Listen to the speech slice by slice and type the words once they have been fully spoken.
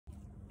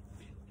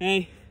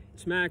Hey,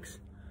 it's Max.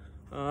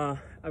 I'm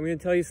gonna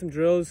tell you some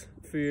drills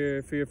for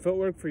your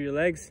footwork, for your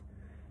legs,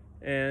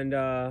 and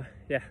yeah,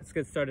 let's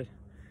get started.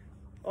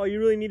 All you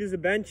really need is a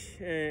bench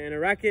and a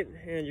racket,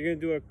 and you're gonna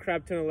do a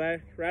crap ton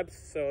of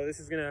reps. So this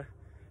is gonna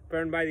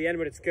burn by the end,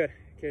 but it's good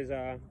because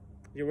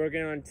you're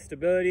working on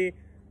stability,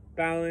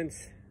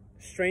 balance,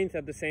 strength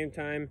at the same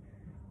time,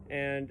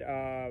 and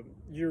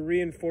you're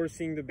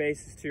reinforcing the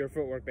bases to your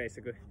footwork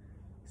basically.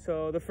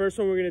 So the first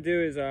one we're gonna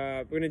do is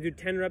we're gonna do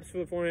 10 reps for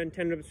the forehand,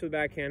 10 reps for the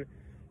backhand.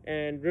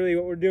 And really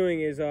what we're doing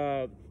is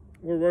we're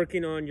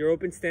working on your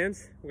open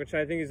stance, which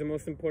I think is the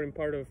most important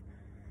part of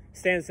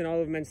stance in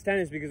all of men's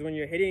tennis, because when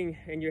you're hitting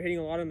and you're hitting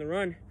a lot on the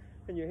run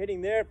and you're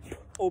hitting there,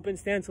 open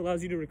stance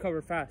allows you to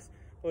recover fast.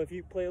 Well, if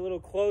you play a little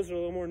close or a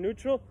little more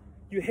neutral,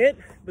 you hit,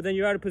 but then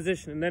you're out of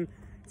position, and then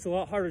it's a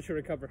lot harder to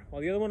recover.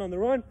 While the other one on the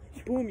run,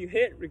 boom, you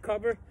hit,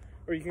 recover,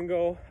 or you can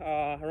go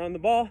around the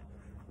ball,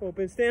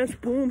 open stance,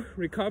 boom,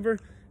 recover,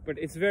 but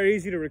it's very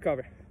easy to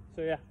recover.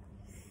 So yeah,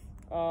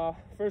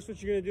 first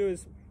what you're gonna do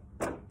is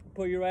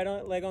put your right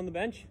leg on the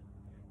bench,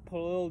 put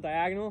a little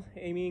diagonal,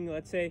 aiming,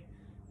 let's say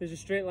there's a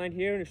straight line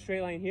here and a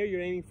straight line here,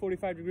 you're aiming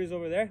 45 degrees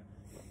over there.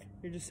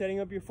 You're just setting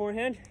up your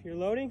forehand, you're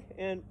loading,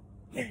 and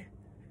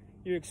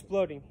you're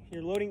exploding.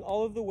 You're loading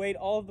all of the weight,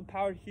 all of the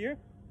power here,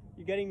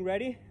 you're getting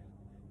ready,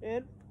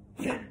 and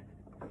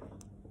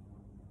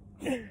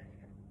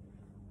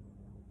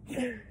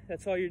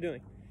that's all you're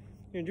doing.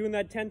 You're doing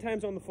that 10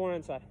 times on the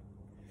forehand side.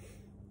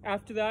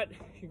 After that,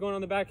 you're going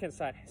on the backhand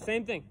side.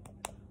 Same thing,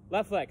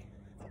 left leg.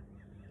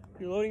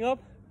 You're loading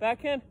up,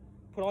 backhand,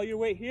 put all your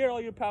weight here,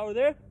 all your power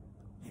there.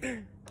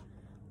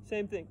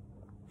 Same thing.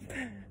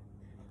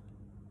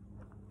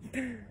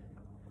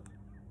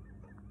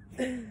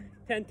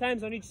 10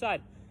 times on each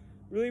side.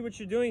 Really what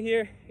you're doing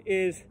here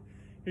is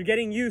you're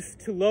getting used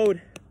to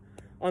load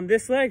on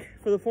this leg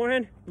for the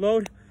forehand,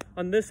 load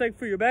on this leg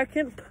for your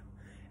backhand,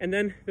 and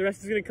then the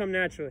rest is gonna come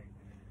naturally.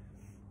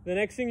 The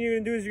next thing you're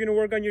gonna do is you're gonna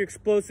work on your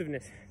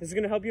explosiveness. This is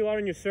gonna help you a lot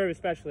on your serve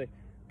especially.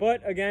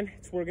 But again,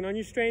 it's working on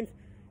your strength,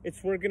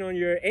 it's working on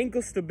your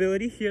ankle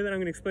stability here that I'm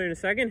gonna explain in a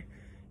second,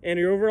 and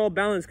your overall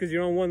balance because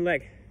you're on one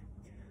leg.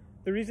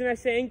 The reason I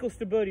say ankle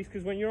stability is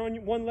because when you're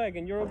on one leg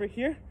and you're over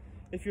here,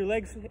 if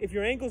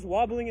your ankle's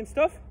wobbling and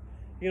stuff,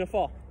 you're gonna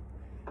fall.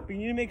 But you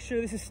need to make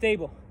sure this is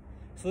stable.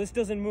 So this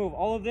doesn't move.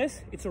 All of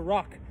this, it's a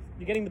rock.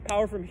 You're getting the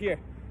power from here.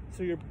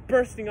 So you're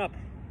bursting up.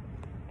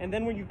 And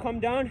then when you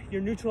come down,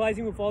 you're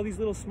neutralizing with all these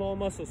little small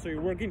muscles. So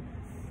you're working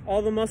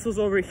all the muscles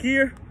over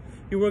here,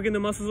 you're working the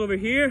muscles over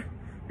here,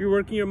 you're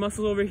working your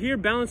muscles over here,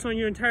 balance on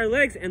your entire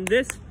legs, and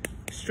this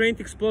strength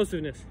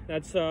explosiveness.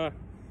 That's,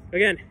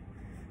 again,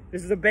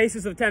 this is the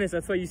basis of tennis.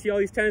 That's why you see all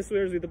these tennis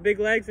players with the big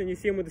legs and you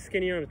see them with the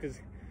skinny arms,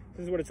 because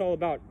this is what it's all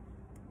about.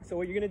 So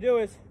what you're gonna do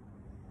is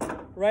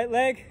right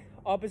leg,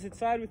 opposite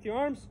side with your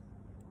arms,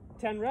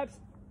 10 reps,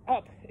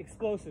 up,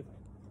 explosive,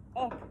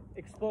 up,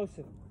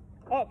 explosive,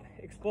 up,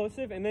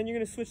 explosive, and then you're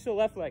gonna switch to the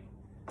left leg.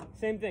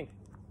 Same thing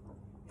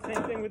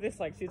with this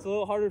leg. See, it's a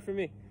little harder for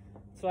me,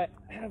 so I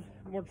have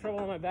more trouble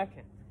on my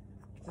backhand.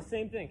 It's the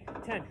same thing,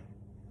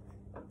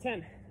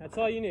 10, that's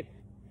all you need.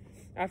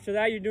 After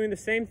that, you're doing the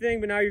same thing,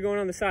 but now you're going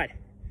on the side.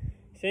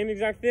 Same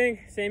exact thing,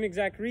 same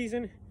exact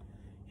reason.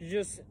 You're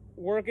just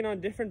working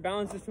on different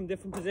balances from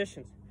different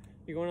positions.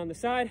 You're going on the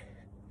side,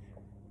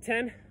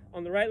 10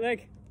 on the right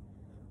leg,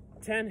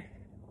 10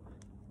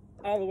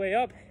 all the way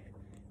up,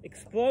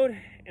 explode,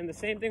 and the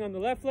same thing on the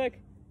left leg.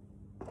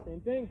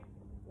 Same thing,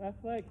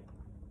 left leg,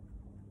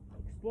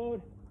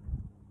 explode,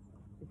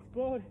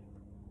 explode,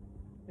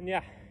 and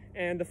yeah.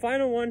 And the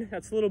final one,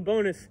 that's a little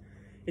bonus.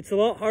 It's a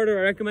lot harder.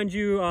 I recommend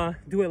you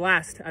do it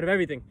last out of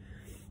everything.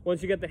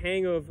 Once you get the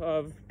hang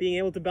of being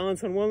able to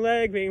balance on one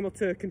leg, being able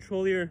to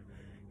control your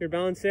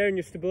balance there and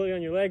your stability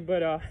on your leg.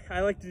 But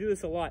I like to do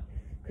this a lot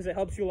because it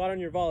helps you a lot on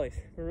your volleys.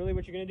 But really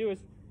what you're gonna do is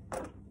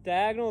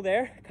diagonal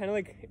there, kind of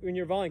like when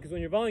you're volleying, because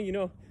when you're volleying, you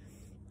know,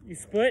 you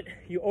split,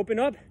 you open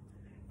up,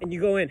 and you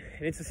go in.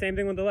 And it's the same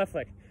thing with the left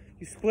leg.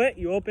 You split,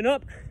 you open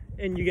up,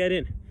 and you get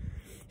in.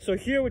 So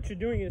here what you're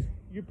doing is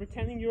you're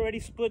pretending you already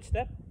split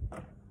step,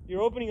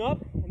 you're opening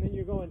up, and then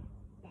you're going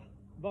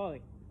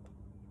volley,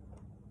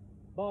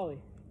 volley,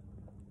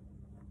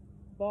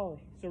 volley.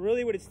 So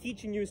really what it's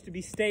teaching you is to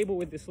be stable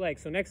with this leg.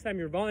 So next time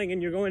you're volleying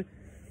and you're going,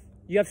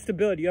 you have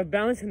stability, you have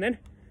balance, and then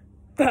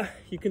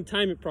you can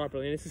time it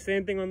properly. And it's the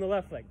same thing on the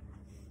left leg.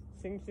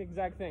 Same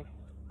exact thing.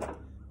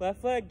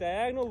 Left leg,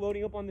 diagonal,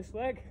 loading up on this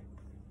leg,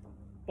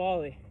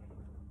 volley,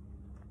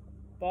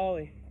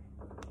 volley,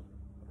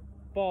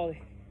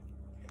 volley.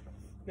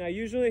 Now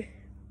usually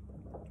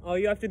all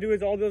you have to do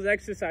is all those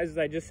exercises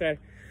I just said,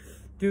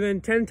 do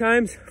them 10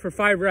 times for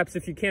 5 reps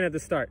if you can at the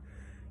start.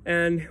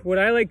 And what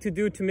I like to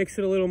do to mix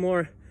it a little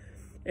more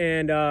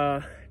and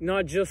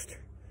not just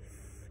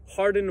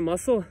harden the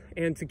muscle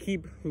and to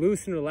keep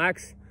loose and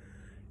relax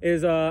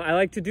is I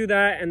like to do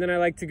that, and then I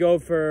like to go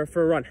for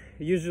a run.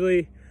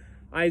 Usually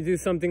I do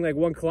something like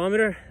 1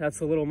 kilometer.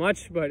 That's a little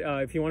much, but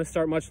if you want to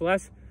start much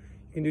less,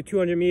 you can do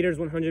 200 meters,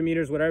 100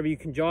 meters, whatever. You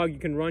can jog, you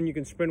can run, you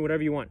can sprint,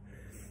 whatever you want.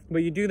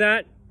 But you do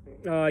that,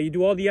 you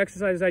do all the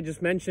exercises I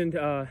just mentioned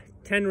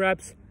 10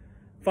 reps,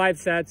 5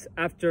 sets.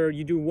 After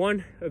you do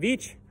 1 of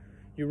each,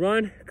 you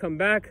run, come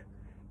back,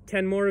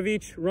 10 more of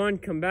each, run,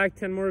 come back,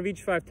 10 more of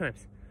each, 5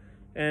 times.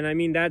 And I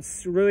mean,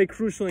 that's really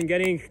crucial in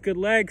getting good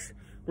legs,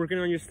 working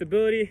on your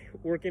stability,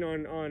 working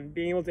on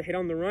being able to hit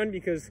on the run,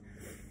 because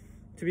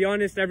to be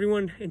honest,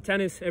 everyone in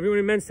tennis, everyone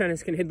in men's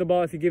tennis can hit the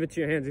ball if you give it to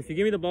your hands. If you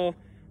give me the ball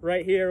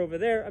right here, over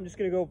there, I'm just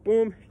gonna go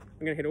boom,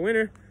 I'm gonna hit a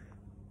winner,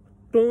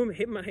 boom,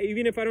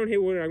 even if I don't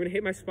hit winner, I'm gonna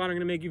hit my spot, I'm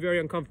gonna make you very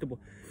uncomfortable.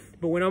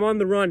 But when I'm on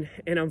the run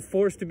and I'm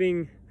forced to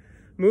being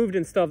moved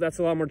and stuff, that's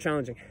a lot more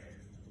challenging.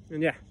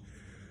 And yeah.